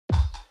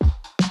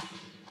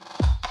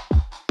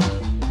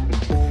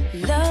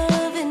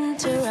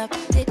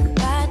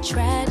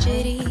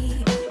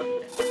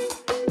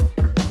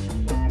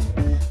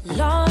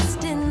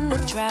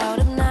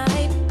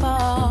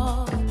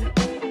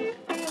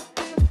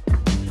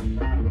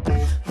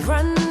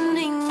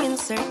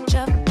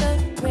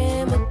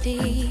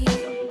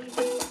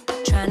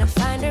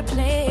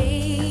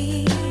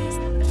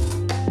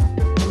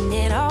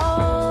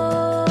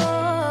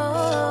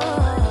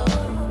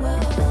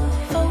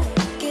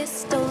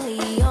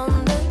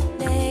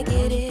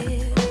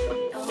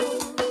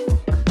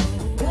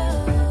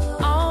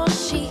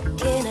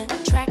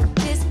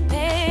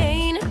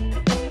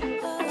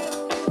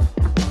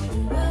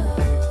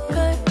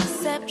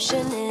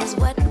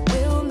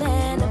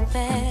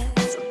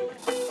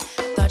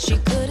she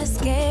could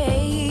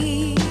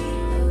escape,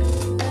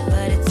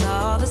 but it's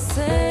all the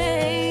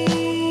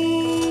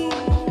same.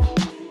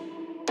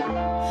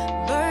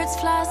 Birds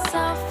fly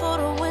south for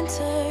the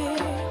winter,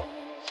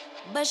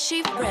 but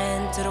she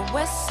ran to the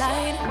west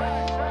side.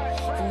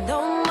 And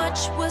though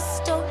much was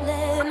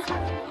stolen,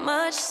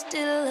 much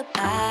still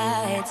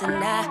abides.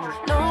 And I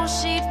know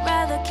she'd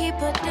rather keep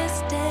her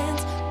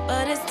distance,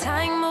 but as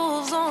time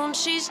moves on,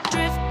 she's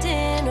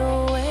drifting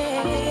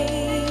away.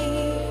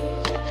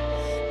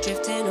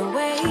 Drifting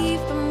away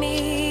from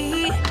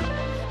me.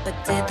 But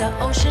did the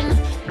ocean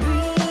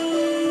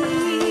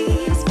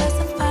breeze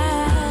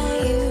specify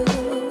you?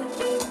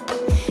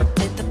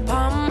 Did the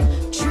palm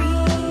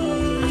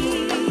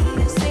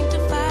trees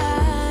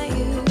sanctify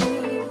you?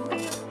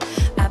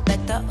 I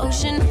bet the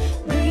ocean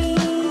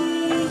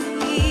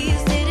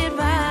breeze did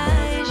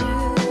advise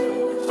you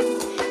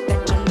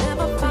that you'll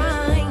never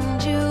find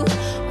you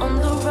on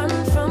the run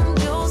from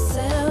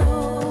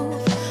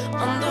yourself,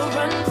 on the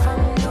run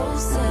from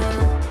yourself.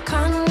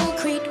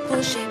 Concrete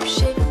will shape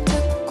to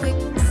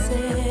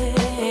quicksand,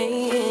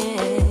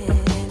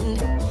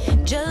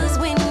 just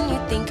when you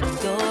think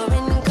you're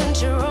in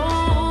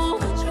control.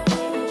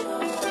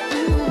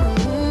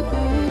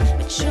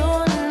 But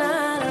you're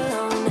not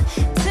alone.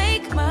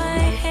 Take my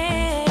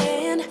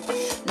hand,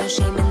 no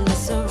shame in the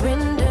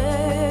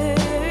surrender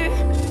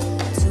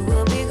to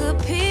a bigger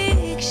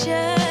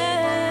picture.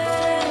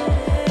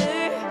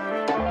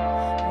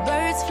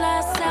 Birds fly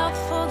south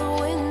for the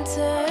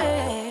winter,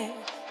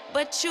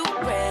 but you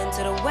ran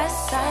to the west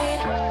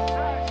side.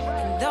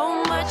 And though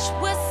much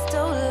was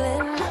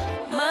stolen,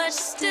 much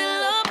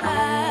still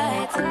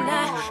abides. And I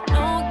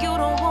know you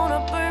don't wanna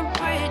burn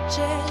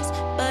bridges,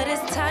 but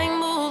as time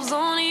moves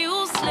on,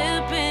 you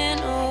slipping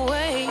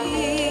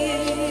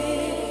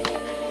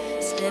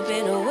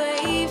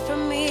away from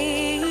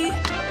me.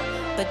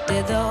 But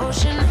did the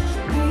ocean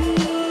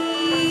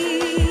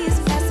breeze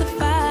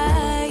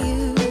pacify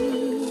you?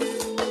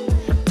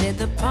 Did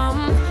the palm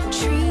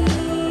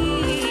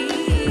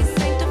trees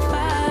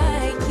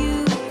sanctify you?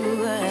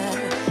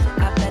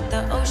 I bet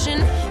the ocean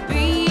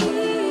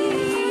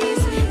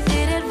breeze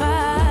did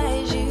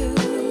advise you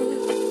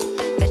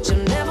that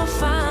you'll never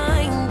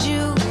find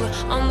you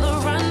on the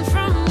run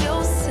from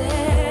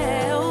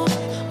yourself,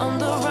 on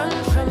the run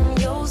from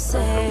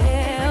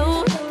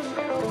yourself.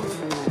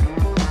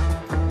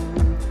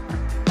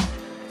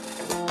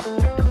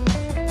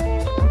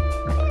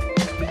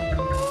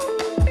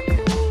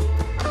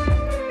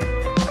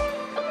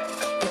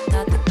 You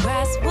thought the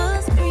grass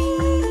was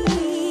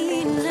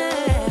greener,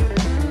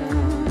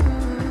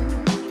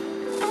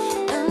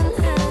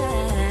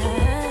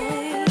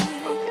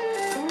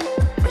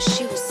 but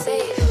she was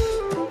safe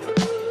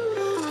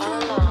all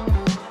along.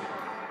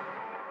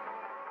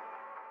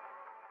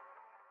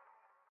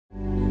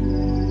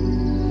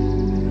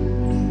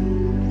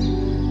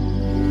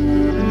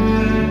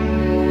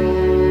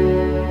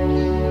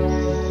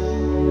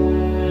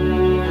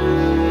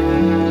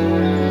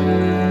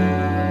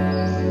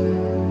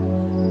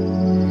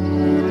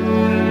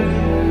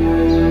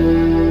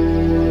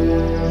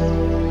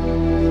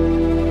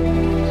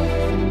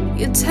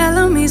 You tell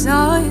him he's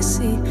all you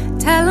see.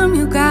 Tell him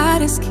you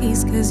got his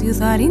keys, cause you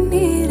thought he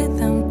needed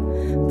them.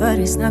 But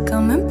he's not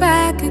coming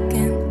back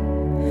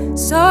again.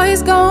 So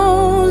he's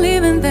gone,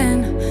 leaving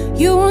then.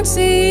 You won't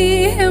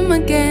see him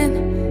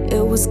again.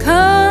 It was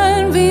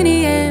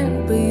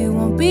convenient, but you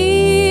won't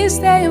be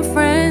staying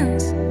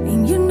friends.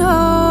 And you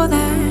know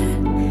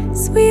that,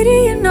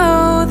 sweetie, you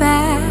know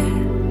that.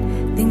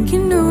 Think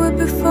you knew it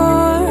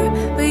before,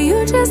 but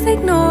you just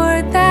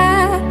ignored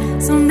that.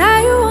 So now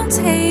you won't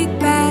take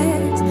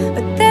backs,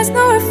 but there's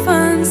no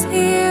refunds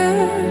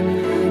here.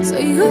 So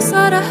you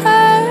sort of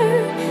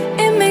hurt,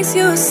 it makes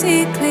you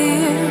see clear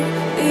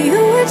that you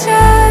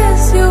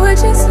were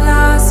just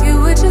lost,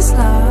 you were just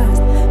lost.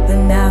 But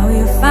now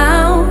you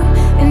found,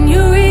 and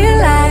you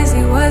realize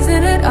he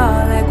wasn't at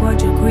all like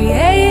what you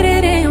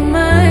created in your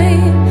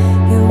mind.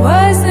 He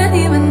wasn't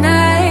even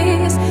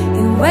nice,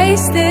 he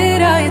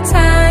wasted all your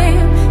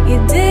time.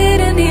 You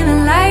didn't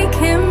even like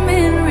him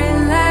in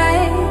real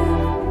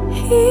life.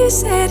 He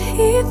said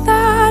he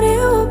thought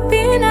it would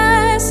be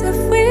nice if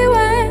we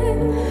went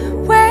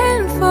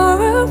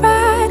for a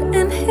ride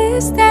in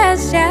his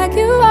dad's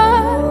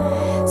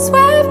Jaguar,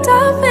 swept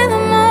off in the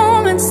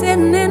moment,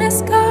 sitting in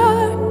his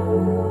car.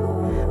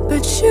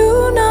 But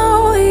you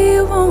know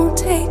he won't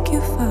take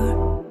you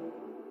far.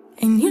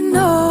 And you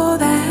know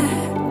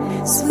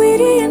that,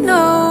 sweetie, you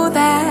know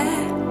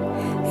that.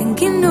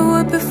 Think you knew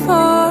it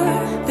before,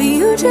 but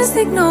you just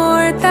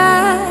ignored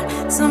that.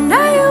 So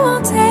now you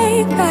won't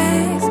take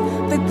backs,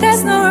 but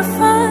there's no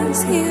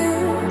refunds here.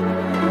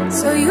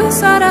 So you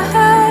sort of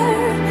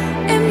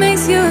hurt, it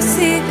makes you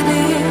see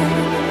clear.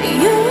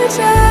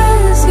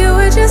 You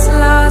were just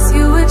lost,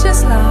 you were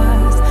just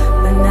lost.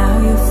 But now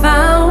you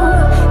found,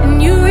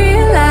 and you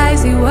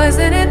realize he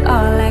wasn't at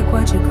all like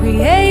what you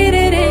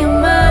created in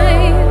your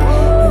mind.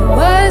 He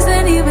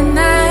wasn't even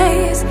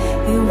nice,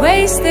 he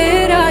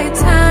wasted all your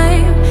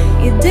time.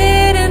 You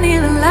didn't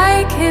even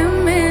like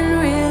him in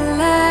real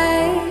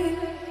life.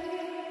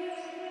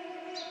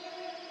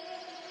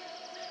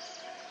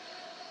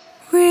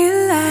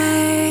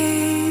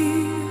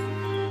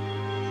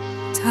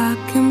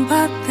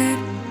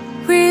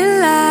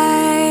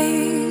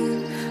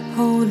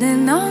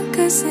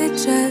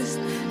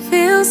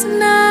 feels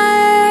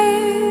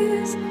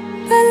nice,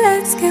 but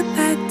let's get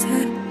back to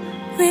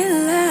real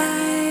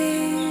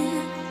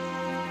life.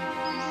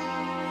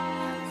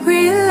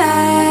 Real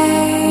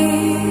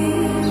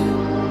life.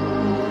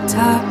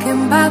 Talking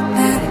about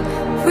that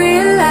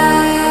real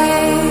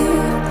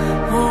life.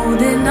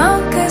 Holding on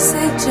 'cause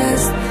it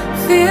just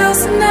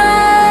feels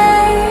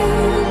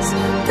nice,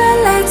 but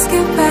let's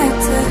get back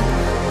to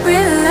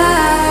real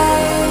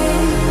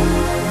life.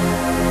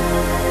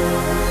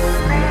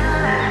 Real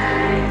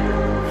life.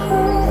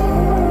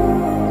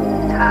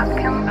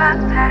 Talking about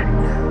that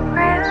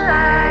real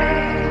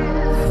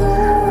life.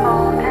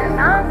 Holding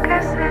on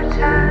 'cause it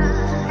just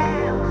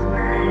feels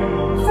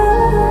nice,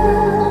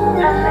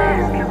 but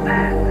let's get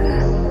back to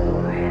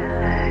real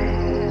life.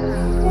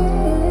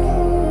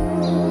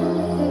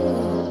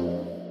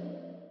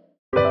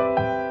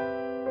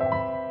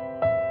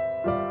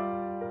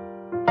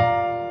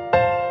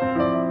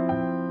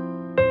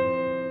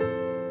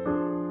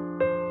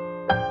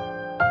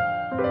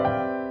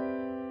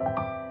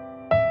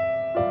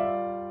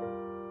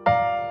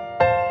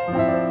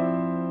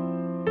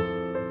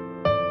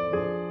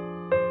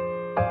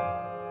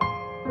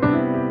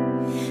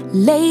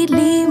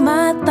 Lately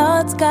my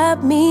thoughts got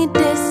me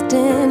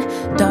distant.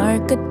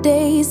 Darker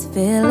days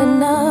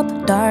filling up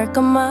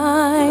darker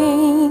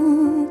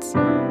minds.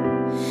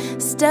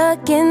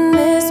 Stuck in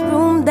this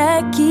room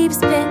that keeps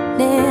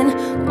spinning,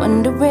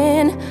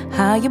 wondering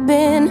how you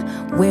been,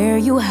 where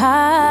you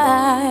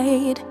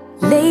hide.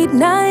 Late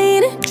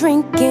night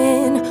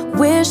drinking,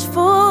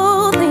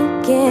 wishful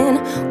thinking,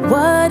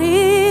 what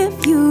if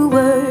you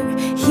were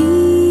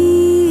here?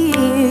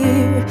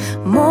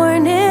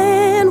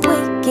 Morning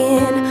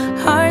waking,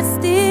 heart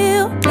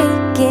still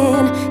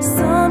aching,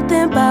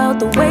 something about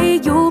the way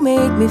you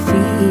make me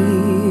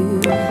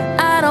feel.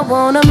 I don't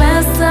wanna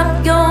mess up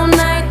your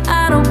night,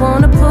 I don't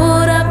wanna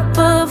put up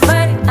a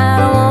fight, I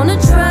don't wanna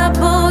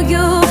trouble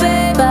you,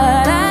 babe,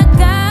 but I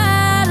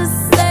gotta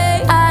say,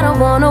 I don't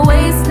wanna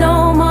waste no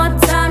more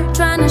time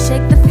trying to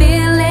shake the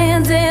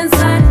feelings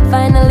inside.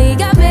 Finally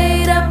got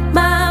made up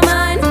my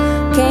mind,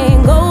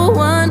 can't go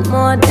one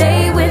more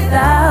day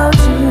without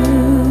you.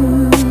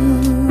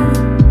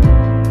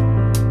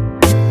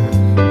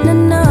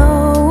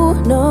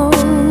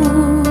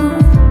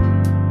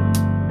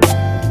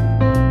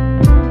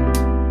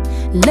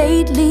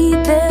 Lately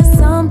there's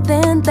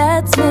something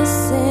that's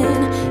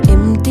missing.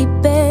 Empty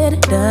bed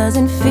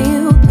doesn't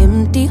feel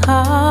empty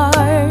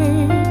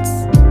hearts.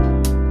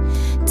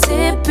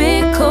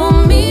 Typical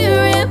me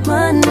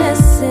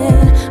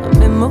reminiscing. A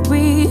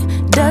memory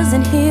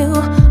doesn't heal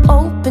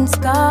open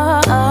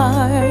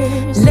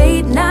scars.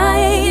 Late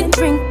night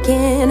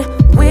drinking,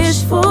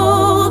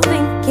 wishful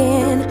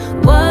thinking,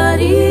 what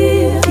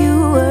if you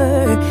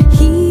were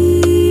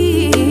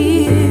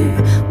here?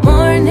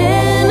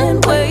 Morning and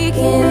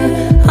waking,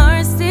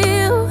 heart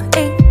still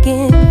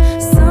aching,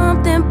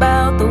 something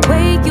about the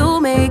way you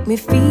make me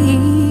feel.